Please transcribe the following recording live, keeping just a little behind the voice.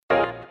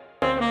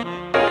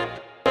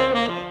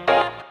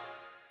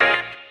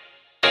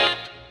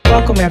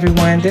Welcome,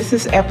 everyone. This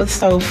is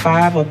episode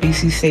 5 of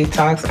BCC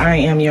Talks. I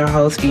am your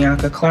host,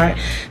 Bianca Clark.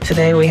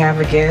 Today we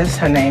have a guest.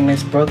 Her name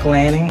is Brooke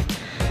Lanning,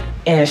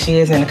 and she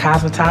is in the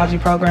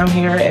Cosmetology program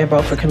here at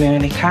Beaufort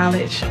Community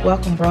College.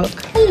 Welcome, Brooke.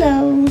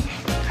 Hello.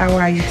 How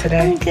are you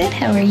today? I'm good.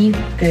 How are you?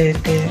 Good.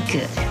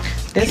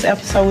 This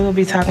episode, we will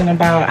be talking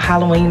about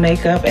Halloween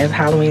makeup as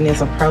Halloween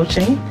is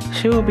approaching.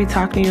 She will be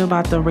talking to you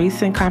about the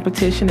recent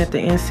competition at the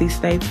NC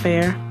State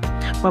Fair.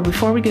 But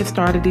before we get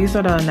started, these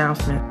are the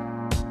announcements.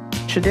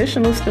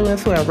 Traditional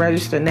students who have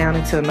registered now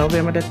until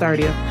November the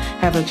 30th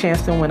have a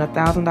chance to win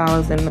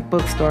 $1,000 in the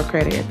bookstore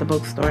credit at the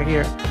bookstore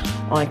here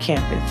on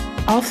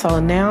campus. Also,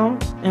 now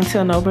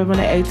until November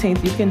the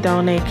 18th, you can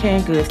donate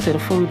canned goods to the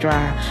food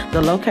drive.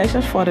 The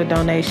locations for the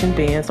donation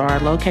bins are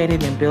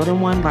located in Building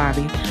 1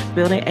 lobby,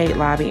 Building 8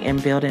 lobby,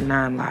 and Building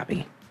 9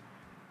 lobby.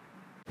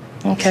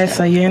 Okay,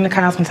 so you're in the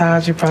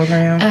cosmetology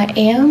program? I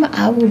am.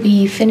 I will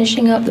be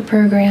finishing up the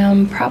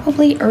program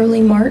probably early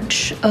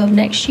March of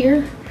next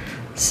year.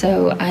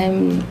 So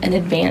I'm an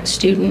advanced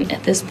student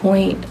at this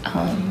point,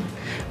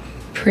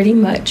 pretty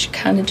much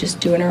kind of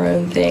just doing our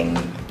own thing.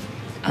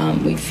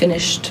 We've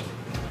finished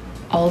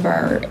all of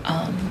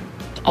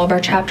our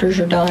chapters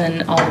are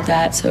done, all of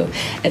that. So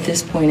at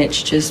this point,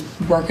 it's just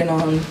working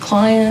on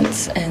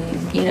clients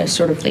and,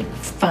 sort of like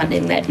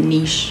finding that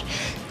niche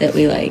that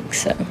we like.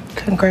 So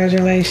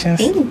congratulations.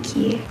 Thank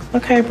you.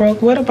 Okay,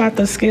 Brooke, what about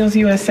the Skills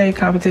USA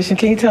competition?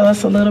 Can you tell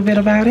us a little bit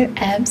about it?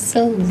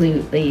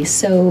 Absolutely.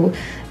 So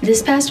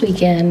this past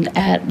weekend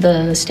at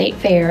the State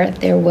Fair,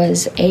 there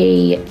was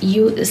a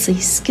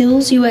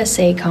Skills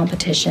USA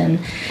competition,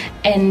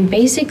 and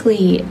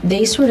basically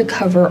they sort of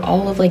cover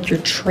all of like your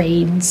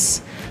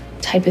trades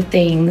type of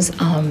things.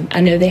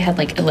 I know they had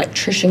like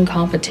electrician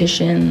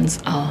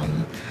competitions,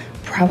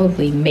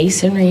 probably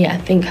masonry, I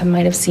think I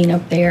might have seen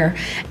up there.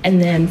 And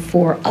then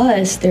for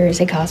us, there is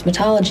a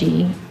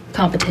cosmetology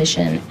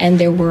competition, and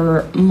there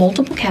were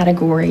multiple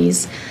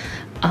categories.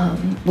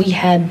 We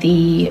had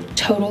the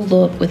total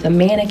look with a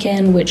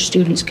mannequin, which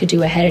students could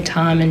do ahead of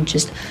time and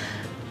just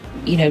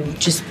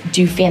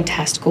do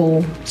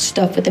fantastical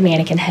stuff with the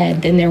mannequin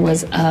head. Then there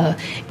was a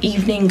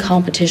evening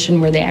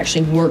competition where they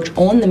actually worked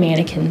on the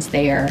mannequins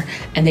there,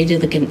 and they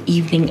did like an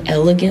evening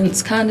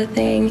elegance kind of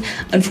thing.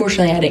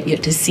 Unfortunately, I didn't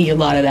get to see a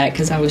lot of that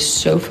because I was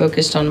so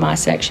focused on my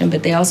section,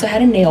 but they also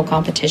had a nail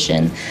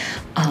competition.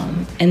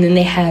 And then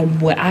they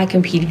had, what I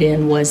competed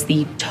in was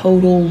the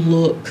total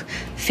look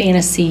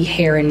fantasy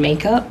hair and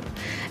makeup.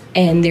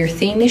 And their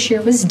theme this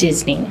year was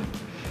Disney.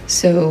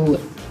 So,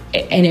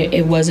 and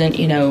it wasn't,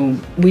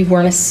 we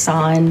weren't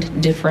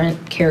assigned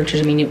different characters.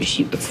 I mean, it was,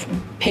 you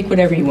pick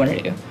whatever you want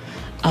to do.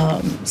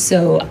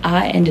 So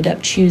I ended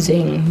up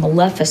choosing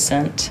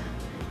Maleficent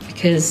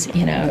because,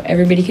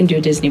 everybody can do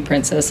a Disney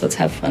princess. Let's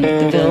have fun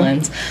with the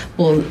villains.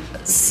 Well,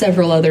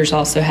 several others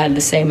also had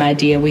the same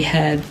idea. We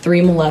had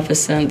 3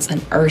 Maleficents,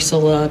 an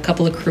Ursula, a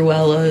couple of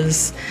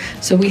Cruellas.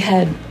 So we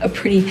had but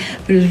it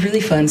was really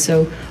fun.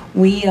 So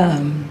we,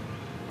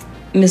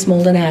 Ms.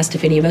 Molden asked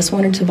if any of us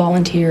wanted to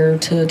volunteer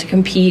to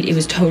compete. It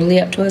was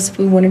totally up to us if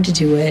we wanted to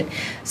do it.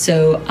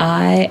 So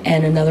I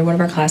and another one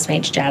of our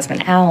classmates,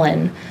 Jasmine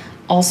Allen,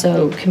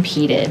 also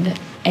competed.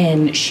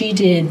 And she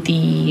did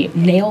the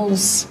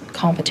nails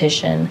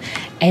competition,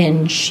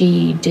 and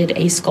she did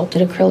a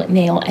sculpted acrylic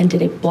nail and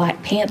did a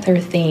Black Panther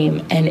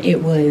theme, and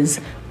it was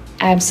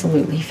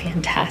absolutely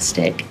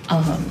fantastic.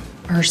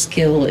 Her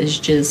skill is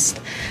just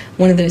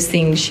one of those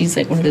things. She's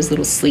like one of those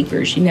little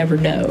sleepers. You never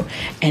know.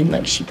 And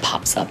like she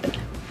pops up in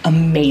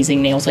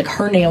amazing nails. Like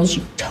her nails,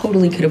 you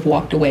totally could have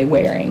walked away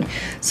wearing.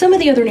 Some of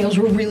the other nails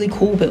were really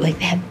cool, but like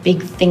they had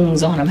big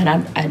things on them,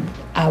 and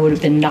I would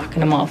have been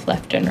knocking them off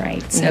left and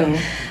right. So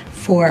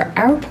for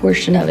our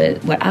portion of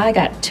it, what I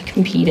got to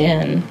compete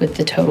in with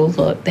the total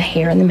look, the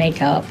hair and the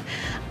makeup,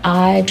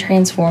 I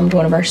transformed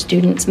one of our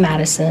students,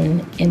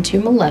 Madison, into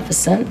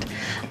Maleficent.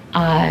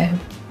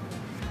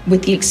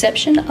 With the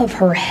exception of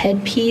her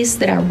headpiece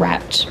that I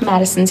wrapped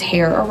Madison's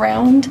hair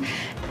around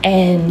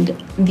and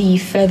the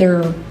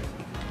feather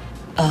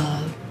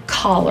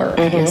collar,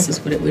 I guess is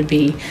what it would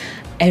be,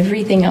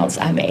 everything else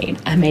I made.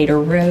 I made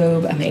her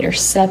robe, I made her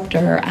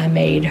scepter, I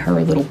made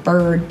her little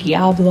bird,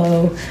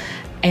 Diablo,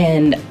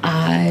 and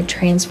I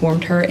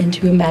transformed her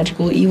into a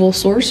magical evil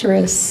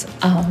sorceress.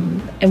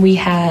 And we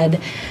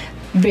had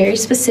very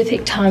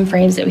specific time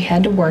frames that we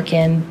had to work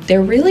in.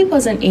 There really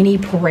wasn't any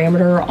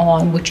parameter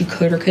on what you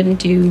could or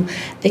couldn't do.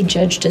 They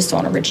judged us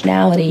on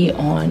originality,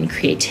 on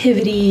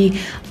creativity.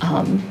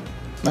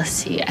 Let's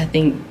see, I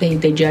think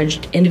they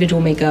judged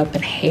individual makeup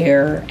and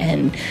hair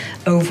and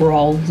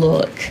overall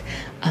look.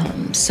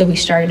 So we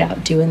started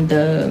out doing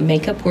the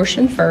makeup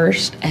portion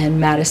first, and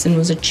Madison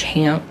was a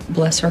champ,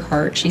 bless her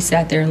heart. She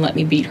sat there and let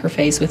me beat her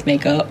face with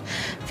makeup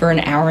for an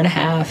hour and a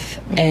half,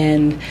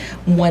 and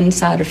one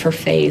side of her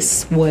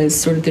face was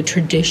sort of the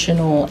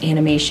traditional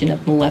animation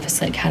of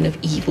Maleficent, kind of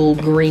evil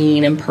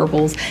green and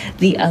purples.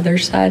 The other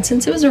side,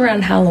 since it was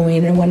around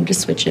Halloween and I wanted to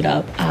switch it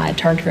up, I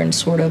turned her into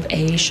sort of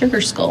a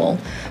sugar skull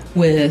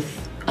with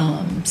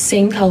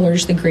same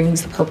colors, the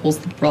greens, the purples,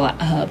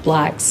 the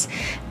blacks.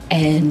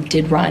 and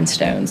did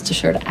rhinestones to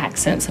sort of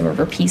accent some of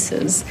her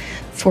pieces.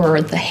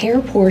 For the hair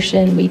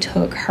portion, we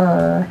took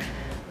her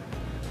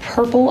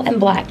purple and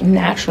black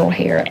natural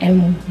hair,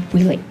 and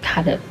we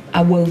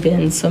I wove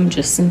in some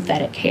just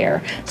synthetic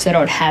hair so that I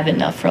would have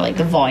enough for like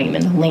the volume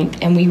and the length,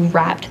 and we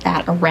wrapped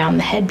that around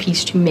the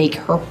headpiece to make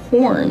her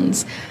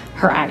horns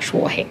her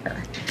actual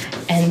hair.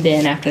 And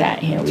then after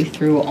that, we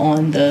threw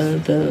on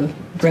the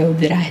robe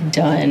that I had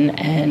done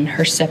and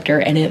her scepter,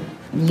 and it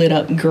lit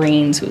up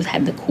green, so it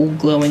had the cool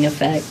glowing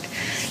effect.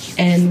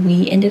 And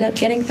we ended up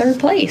getting 3rd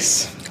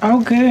place.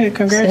 Oh, good.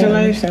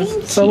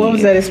 Congratulations. So what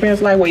was that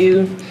experience like?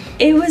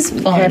 It was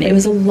fun. It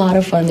was a lot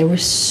of fun. There were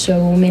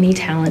so many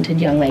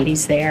talented young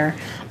ladies there.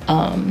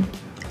 And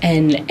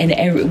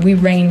we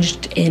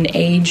ranged in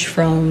age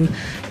from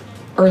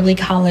early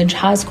college,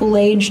 high school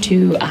age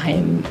to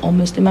I'm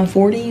almost in my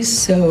 40s.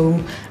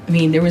 So,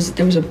 there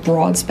was a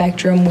broad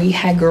spectrum. We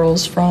had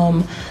girls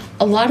from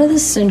a lot of the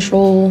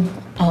central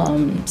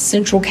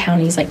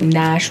counties, like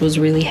Nash was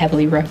really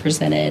heavily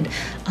represented.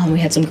 We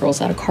had some girls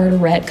out of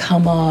Carteret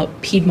come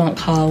up, Piedmont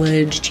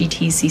College,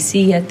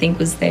 GTCC I think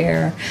was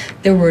there.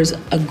 There was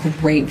a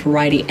great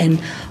variety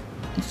and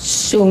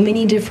so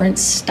many different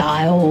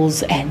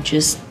styles and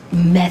just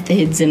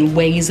methods and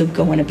ways of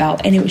going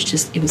about, and it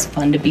was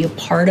fun to be a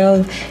part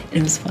of, and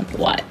it was fun to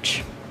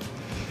watch.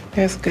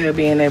 That's good,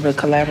 being able to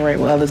collaborate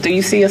with others. Do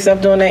you see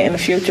yourself doing that in the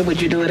future?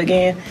 Would you do it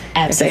again?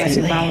 Absolutely. If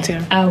they asked you to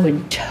volunteer? I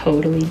would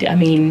totally do.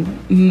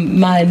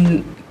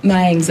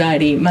 My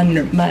anxiety, my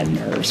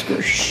nerves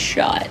were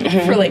shot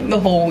for like the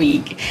whole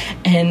week.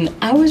 And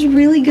I was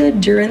really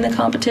good during the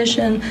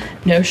competition.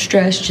 No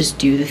stress, just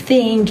do the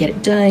thing, get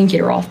it done,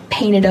 get her all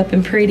painted up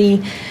and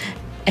pretty.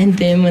 And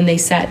then when they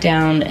sat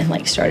down and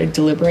like started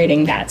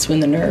deliberating, that's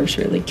when the nerves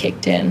really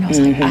kicked in. I was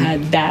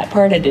like, that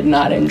part I did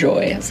not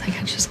enjoy. I was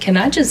like, can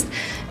I just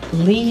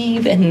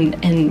leave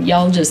and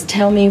y'all just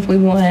tell me if we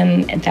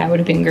won? And that would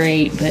have been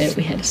great, but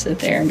we had to sit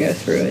there and go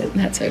through it, and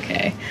that's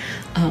okay.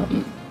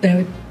 But I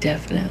would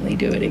definitely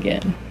do it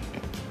again.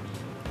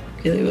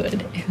 Really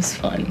would. It was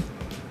fun.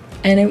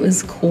 And it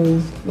was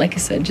cool, like I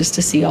said, just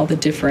to see all the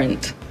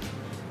different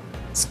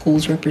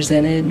schools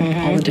represented,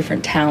 all the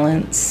different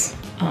talents.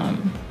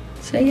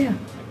 So yeah.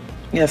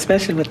 Yeah,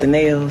 especially with the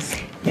nails.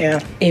 Yeah.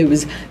 It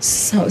was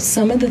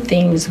some of the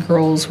things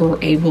girls were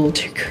able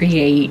to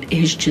create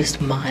is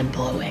just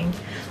mind-blowing.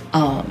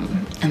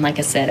 And like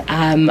I said,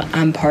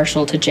 I'm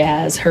partial to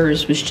jazz.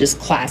 Hers was just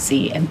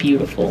classy and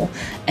beautiful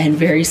and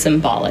very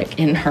symbolic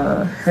in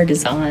her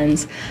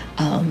designs.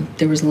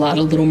 There was a lot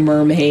of Little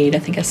Mermaid. I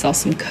think I saw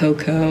some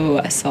Coco.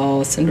 I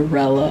saw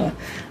Cinderella.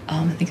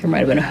 I think there might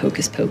have been a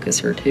Hocus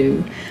Pocus or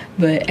two.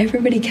 But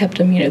everybody kept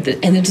them, and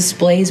the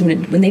displays,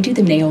 when they do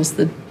the nails,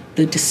 the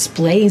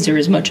displays are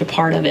as much a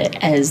part of it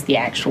as the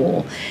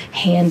actual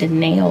hand and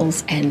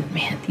nails. And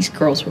man, these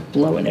girls were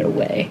blowing it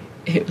away.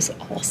 It was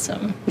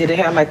awesome. Did they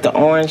have like the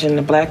orange and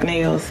the black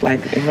nails,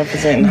 like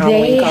representing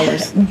Halloween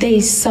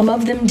colors? Some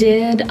of them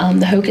did.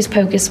 The Hocus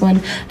Pocus one,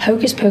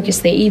 Hocus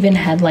Pocus, they even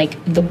had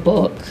like the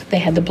book. They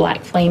had the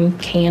Black Flame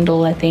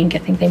candle, I think. I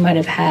think they might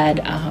have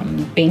had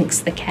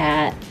Binks the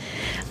cat.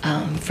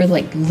 For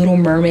like Little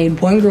Mermaid,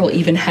 one girl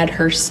even had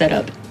her set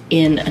up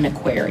in an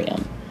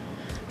aquarium.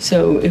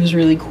 So it was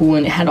really cool,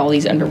 and it had all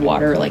these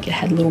underwater, like it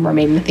had Little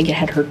Mermaid, and I think it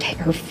had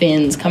her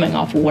fins coming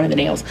off of one of the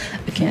nails.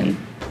 Again,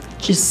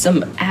 just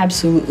some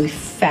absolutely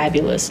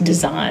fabulous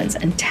designs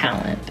and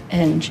talent,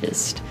 and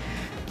just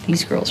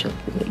these girls are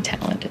really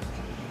talented.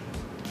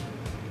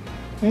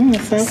 It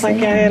sounds like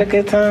I had a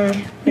good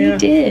time. Yeah.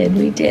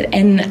 We did.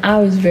 And I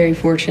was very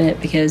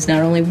fortunate because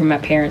not only were my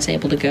parents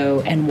able to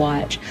go and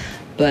watch,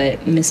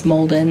 but Miss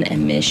Molden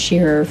and Miss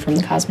Shearer from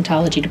the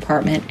cosmetology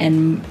department,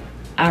 and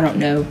I don't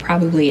know,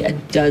 probably a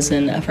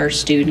dozen of our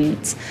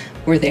students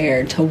were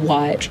there to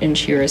watch and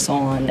cheer us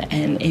on,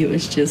 and it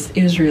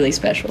was really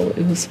special.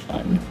 It was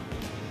fun.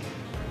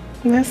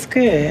 That's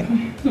good.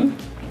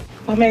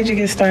 What made you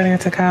get started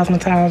into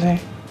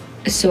cosmetology?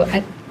 So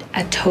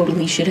I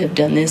totally should have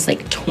done this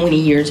like 20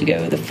 years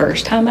ago, the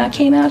first time I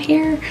came out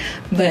here,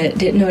 but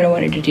didn't know what I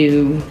wanted to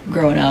do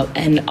growing up.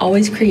 And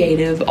always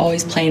creative,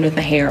 always playing with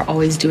my hair,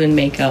 always doing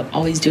makeup,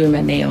 always doing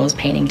my nails,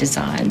 painting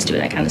designs,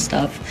 doing that kind of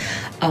stuff.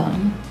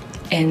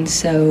 And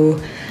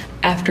so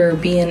after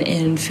being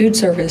in food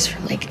service for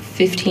like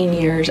 15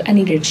 years, I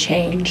needed a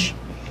change.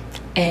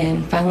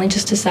 And finally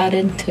just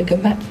decided to go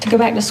back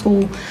to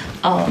school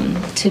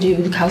to do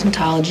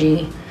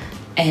cosmetology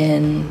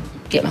and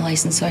get my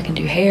license so I can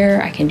do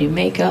hair, I can do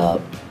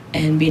makeup,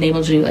 and being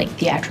able to do like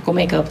theatrical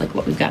makeup, like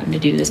what we've gotten to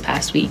do this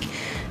past week,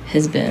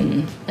 has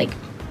been like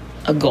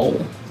a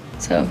goal.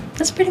 So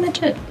that's pretty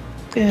much it.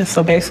 Yeah,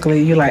 so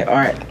basically you like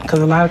art, because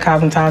a lot of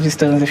cosmetology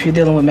students, if you're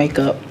dealing with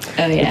makeup,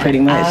 pretty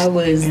much. I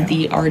was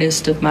the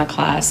artist of my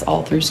class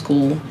all through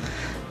school.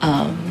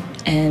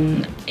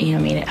 And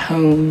at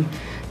home,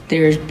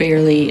 there's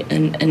barely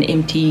an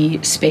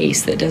empty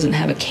space that doesn't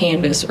have a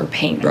canvas or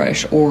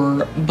paintbrush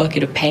or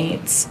bucket of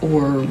paints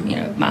or,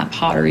 my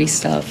pottery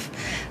stuff.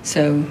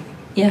 So,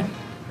 yeah,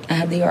 I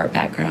have the art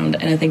background,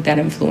 and I think that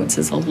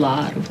influences a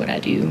lot of what I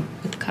do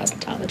with the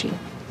cosmetology.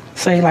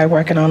 So you like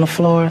working on the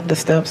floor, the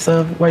steps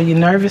of, were you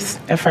nervous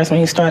at first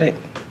when you started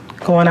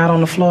going out on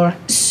the floor?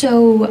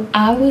 So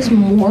I was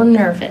more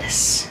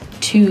nervous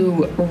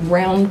to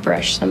round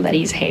brush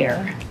somebody's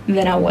hair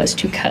than I was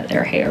to cut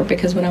their hair,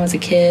 because when I was a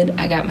kid,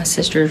 I got my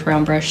sister's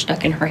round brush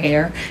stuck in her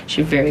hair. She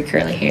had very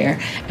curly hair,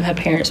 and my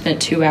parents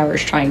spent 2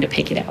 hours trying to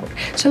pick it out.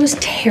 So I was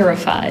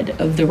terrified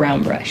of the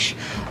round brush.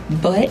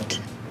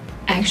 But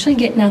actually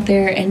getting out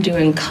there and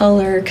doing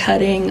color,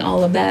 cutting,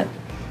 all of that,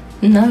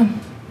 no,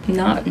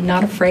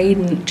 not afraid,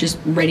 and just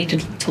ready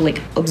to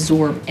like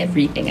absorb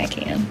everything I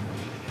can.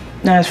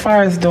 Now, as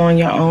far as doing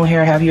your own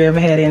hair, have you ever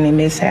had any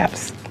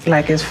mishaps?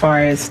 Like as far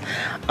as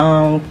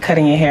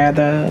cutting your hair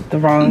the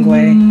wrong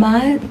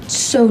way?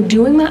 So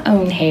doing my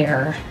own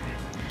hair,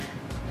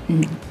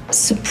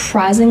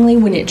 surprisingly,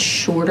 when it's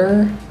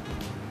shorter,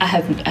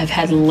 I've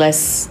had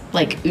less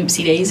like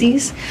oopsie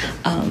daisies.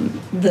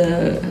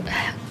 The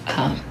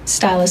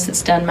stylist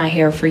that's done my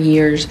hair for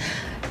years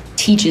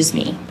teaches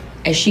me.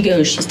 As she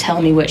goes, she's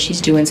telling me what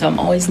she's doing, so I'm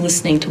always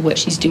listening to what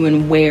she's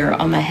doing where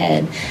on my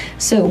head.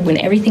 So when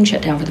everything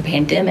shut down for the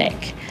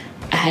pandemic,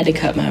 I had to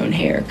cut my own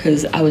hair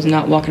because I was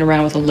not walking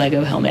around with a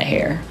Lego helmet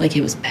hair. Like,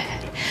 it was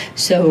bad.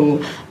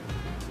 So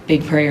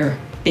big prayer,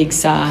 big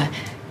sigh,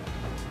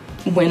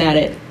 went at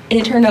it, and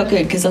it turned out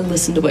good because I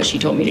listened to what she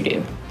told me to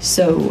do.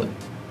 So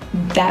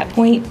that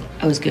point,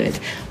 I was good.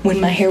 When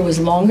my hair was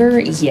longer,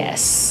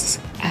 yes,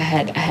 I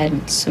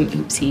had some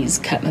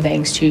oopsies, cut my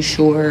bangs too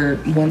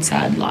short, one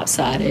side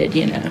lopsided,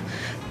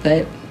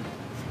 But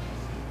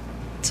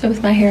so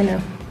with my hair,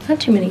 no, not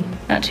too many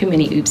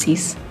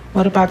oopsies.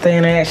 What about the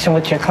interaction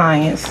with your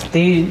clients? Do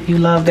you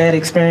love that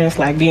experience,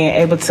 like being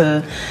able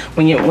to,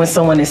 when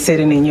someone is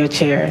sitting in your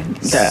chair?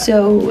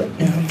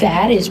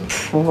 That is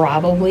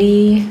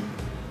probably,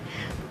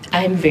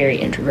 I'm very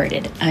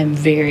introverted. I'm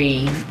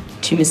very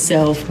to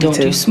myself, don't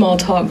do small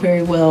talk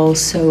very well,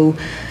 so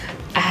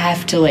I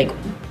have to like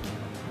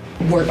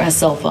work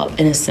myself up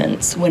in a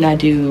sense when I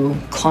do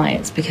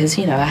clients, because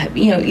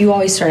you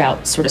always start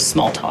out sort of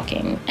small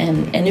talking,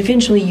 and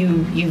eventually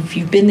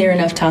you've been there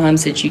enough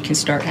times that you can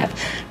start to have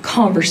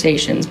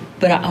conversations.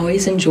 But I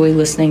always enjoy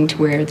listening to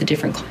where the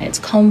different clients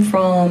come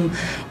from,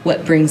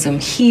 what brings them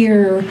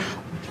here,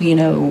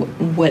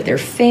 what their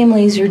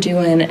families are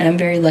doing. And I'm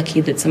very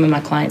lucky that some of my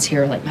clients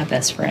here are like my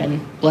best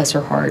friend. Bless her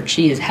heart.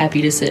 She is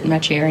happy to sit in my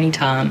chair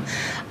anytime.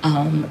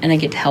 And I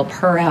get to help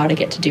her out. I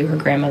get to do her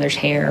grandmother's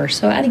hair.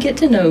 So I get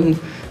to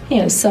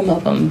know, some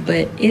of them.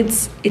 But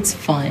it's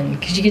fun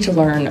because you get to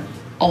learn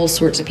all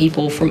sorts of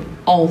people from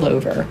all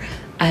over.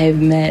 I have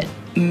met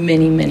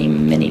many, many,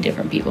 many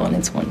different people, and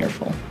it's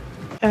wonderful.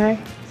 Okay.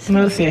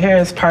 Notice your hair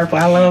is purple.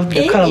 I love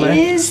the color.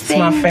 It's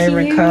my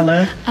favorite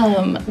color.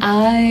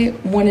 I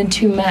wanted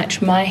to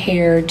match my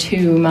hair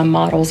to my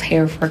model's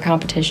hair for a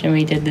competition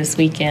we did this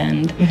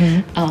weekend.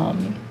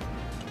 Mm-hmm.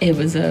 It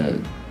was a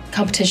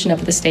competition up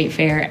at the state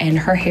fair, and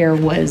her hair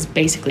was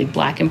basically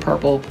black and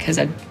purple because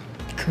I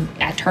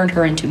turned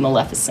her into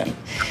Maleficent.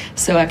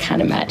 So I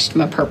kind of matched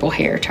my purple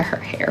hair to her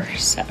hair.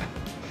 So,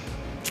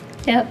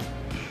 yep.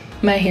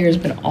 My hair has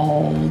been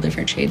all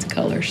different shades of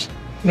colors.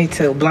 Me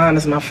too. Blonde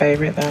is my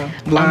favorite, though.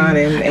 Blonde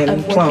and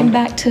Working plum.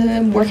 back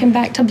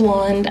to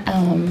blonde.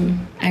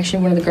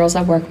 Actually, one of the girls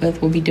I work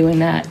with will be doing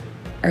that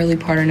early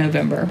part of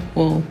November.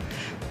 We'll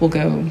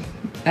go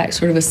back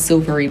sort of a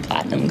silvery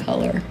platinum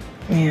color.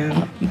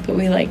 Yeah. But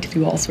we like to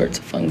do all sorts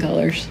of fun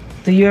colors.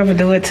 Do you ever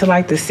do it to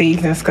like the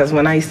seasons? Because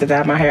when I used to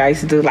dye my hair, I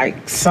used to do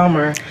like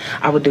summer,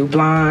 I would do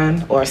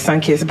blonde or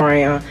sun-kissed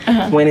brown.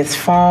 Uh-huh. When it's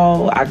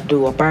fall, I'd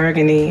do a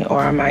burgundy,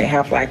 or I might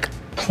have like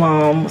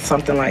plum,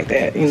 something like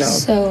that,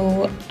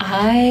 So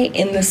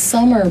in the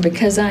summer,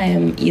 because I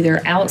am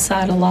either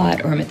outside a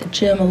lot or I'm at the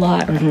gym a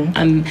lot, or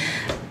mm-hmm.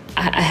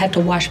 I have to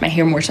wash my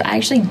hair more, so I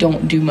actually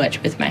don't do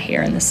much with my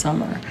hair in the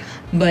summer.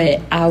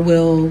 But I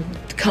will,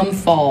 come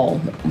fall,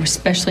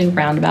 especially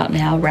round about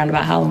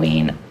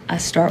Halloween, I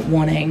start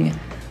wanting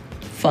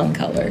fun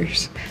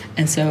colors.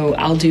 And so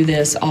I'll do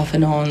this off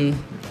and on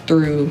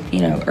through,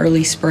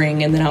 early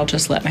spring, and then I'll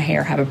just let my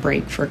hair have a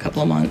break for a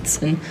couple of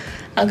months, and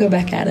I'll go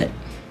back at it.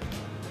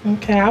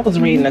 Okay, I was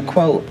reading a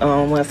quote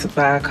once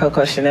by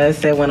Coco Chanel. It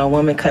said, when a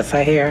woman cuts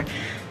her hair,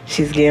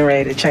 she's getting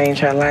ready to change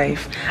her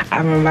life. I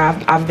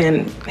remember I've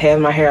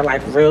had my hair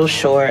like real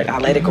short. I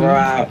let it grow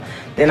out.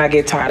 Then I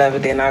get tired of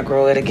it. Then I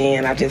grow it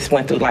again. I just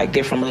went through like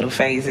different little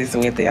phases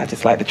with it. I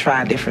just like to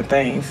try different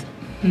things.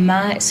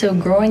 So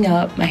growing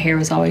up, my hair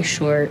was always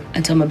short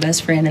until my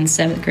best friend in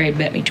 7th grade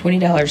bet me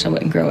 $20 I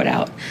wouldn't grow it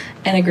out.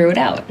 And I grew it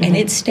out. Mm-hmm. And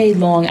it stayed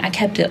long. I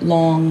kept it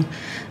long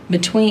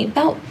between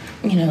about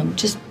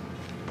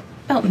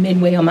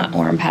midway on my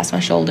arm, past my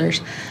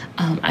shoulders.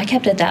 I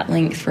kept it that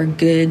length for a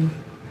good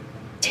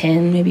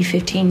 10, maybe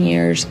 15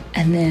 years,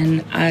 and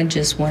then I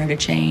just wanted to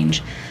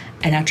change,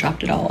 and I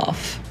chopped it all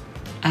off.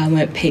 I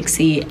went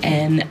pixie,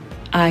 and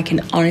I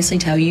can honestly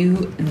tell you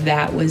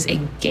that was a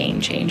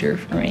game changer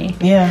for me.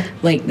 Yeah.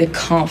 Like the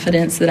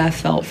confidence that I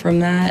felt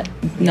from that,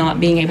 not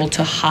being able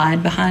to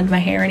hide behind my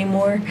hair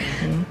anymore.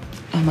 Mm-hmm.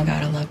 Oh my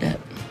God, I loved it.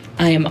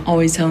 I am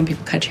always telling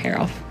people, cut your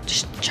hair off.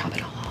 Just chop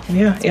it all off.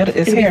 Yeah,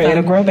 it's hair.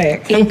 It'll grow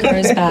back. It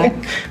grows back.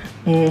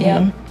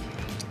 Yep.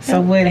 So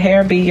would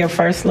hair be your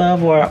first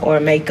love or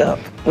makeup?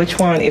 Which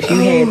one, if you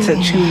had to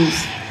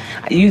choose,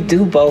 you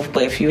do both,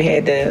 but if you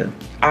had the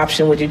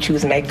option, would you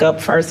choose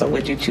makeup first or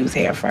would you choose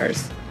hair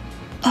first?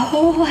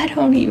 Oh, I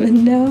don't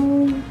even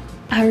know.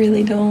 I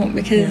really don't,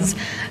 because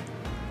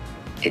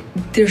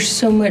there's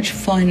so much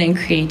fun and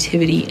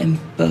creativity in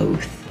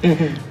both.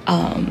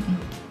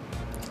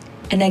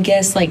 And I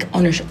guess like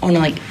on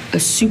a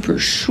super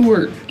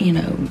short,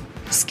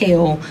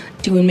 scale,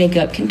 doing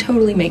makeup can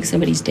totally make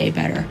somebody's day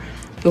better.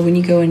 But when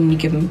you go in and you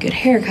give them a good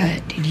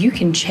haircut, dude, you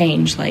can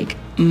change like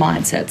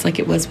mindsets, like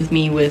it was with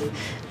me with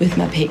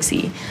my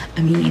pixie.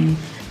 I mean,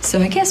 so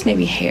I guess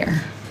maybe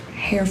hair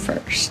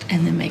first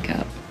and then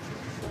makeup.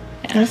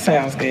 Yeah. That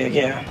sounds good.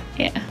 Yeah.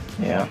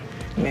 Yeah.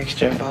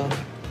 Mixture of both.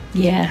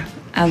 Yeah,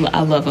 I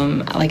love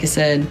them. Like I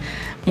said,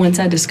 once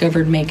I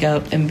discovered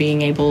makeup and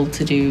being able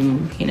to do,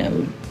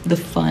 the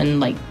fun,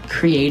 like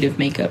creative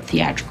makeup,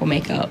 theatrical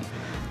makeup,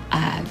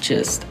 I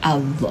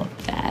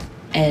love that.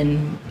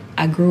 And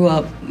I grew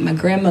up, my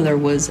grandmother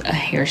was a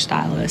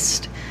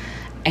hairstylist,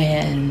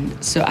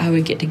 and so I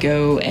would get to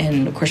go,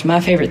 and of course my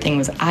favorite thing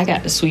was I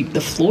got to sweep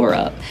the floor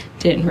up.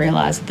 Didn't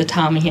realize at the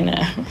time,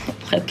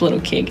 let the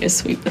little kid go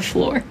sweep the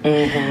floor.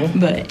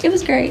 But it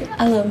was great.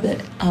 I loved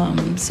it.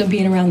 So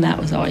being around that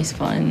was always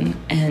fun,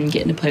 and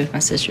getting to play with my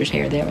sister's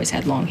hair. They always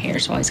had long hair,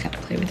 so I always got to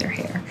play with their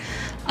hair.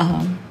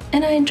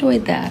 And I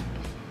enjoyed that.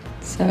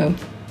 So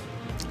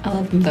I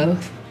love them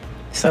both.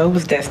 So it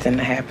was destined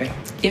to happen.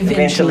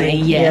 Eventually,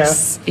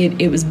 yes. Yeah.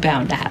 It was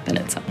bound to happen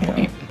at some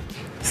point.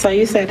 So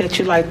you said that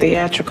you like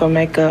theatrical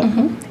makeup.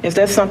 Is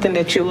that something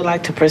that you would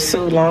like to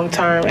pursue long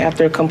term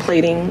after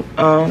completing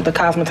the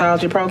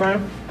cosmetology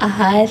program?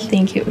 I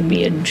think it would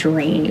be a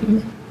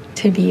dream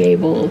to be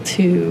able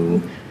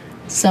to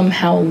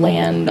somehow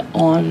land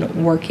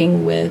on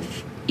working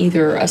with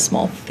either a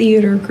small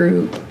theater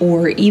group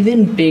or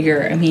even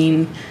bigger. I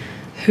mean,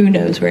 who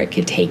knows where it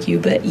could take you,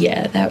 but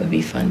yeah, that would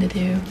be fun to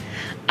do.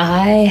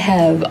 I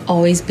have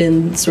always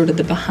been sort of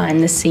the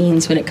behind the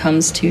scenes when it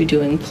comes to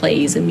doing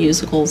plays and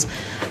musicals.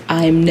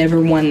 I'm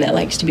never one that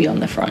likes to be on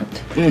the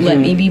front. Let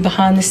me be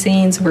behind the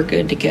scenes, we're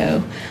good to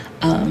go.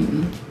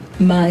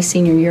 My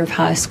senior year of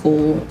high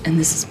school, and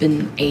this has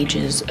been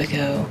ages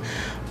ago,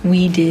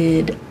 we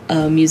did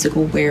a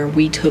musical where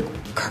we took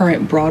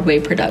current Broadway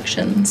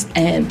productions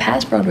and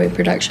past Broadway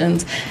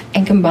productions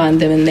and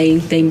combined them, and they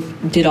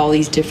did all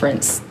these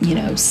different,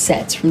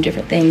 sets from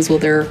different things. Well,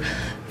 their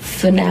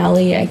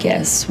finale, I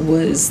guess,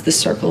 was The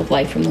Circle of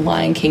Life from The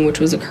Lion King, which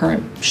was a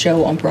current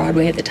show on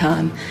Broadway at the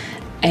time,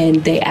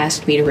 and they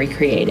asked me to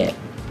recreate it.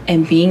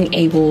 And being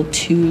able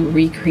to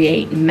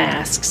recreate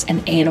masks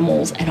and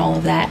animals and all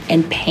of that,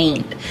 and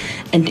paint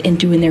and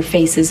doing their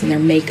faces and their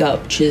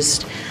makeup,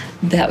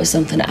 that was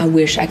something I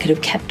wish I could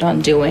have kept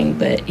on doing,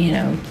 but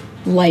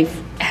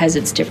life has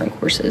its different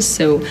courses.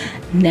 So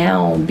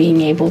now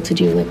being able to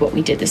do like what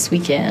we did this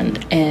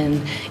weekend,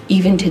 and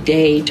even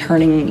today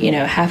turning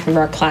half of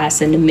our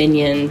class into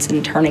minions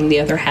and turning the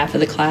other half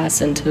of the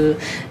class into,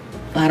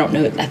 I don't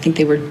know, I think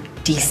they were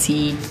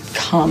DC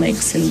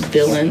comics and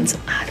villains,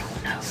 I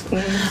don't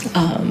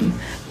know.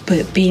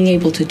 But being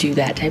able to do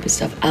that type of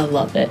stuff, I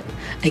love it.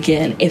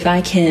 Again, if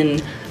I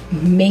can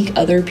make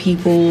other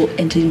people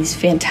into these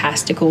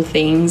fantastical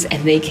things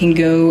and they can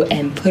go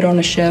and put on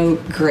a show,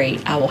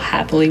 great, I will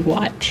happily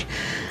watch.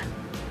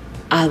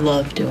 I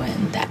love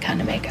doing that kind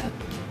of makeup,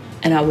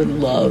 and I would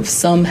love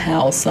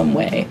somehow, some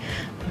way,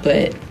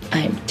 but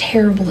I am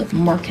terrible at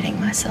marketing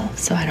myself,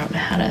 so I don't know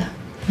how to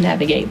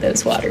navigate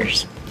those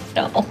waters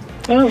at all.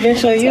 Well,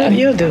 eventually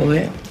you'll do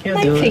it.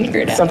 You'll do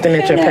it. Something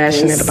that you're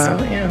passionate about.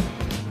 Yeah.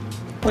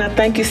 Well,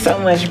 thank you so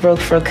much, Brooke,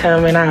 for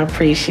coming. I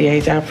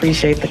appreciate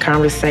the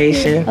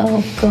conversation. You're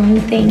welcome.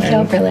 Thank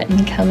y'all for letting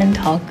me come and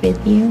talk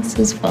with you. This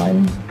was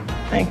fun.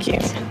 Thank you.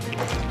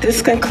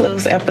 This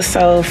concludes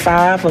episode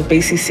 5 of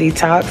BCC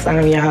Talks.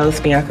 I'm your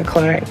host, Bianca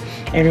Clark.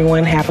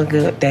 Everyone have a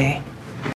good day.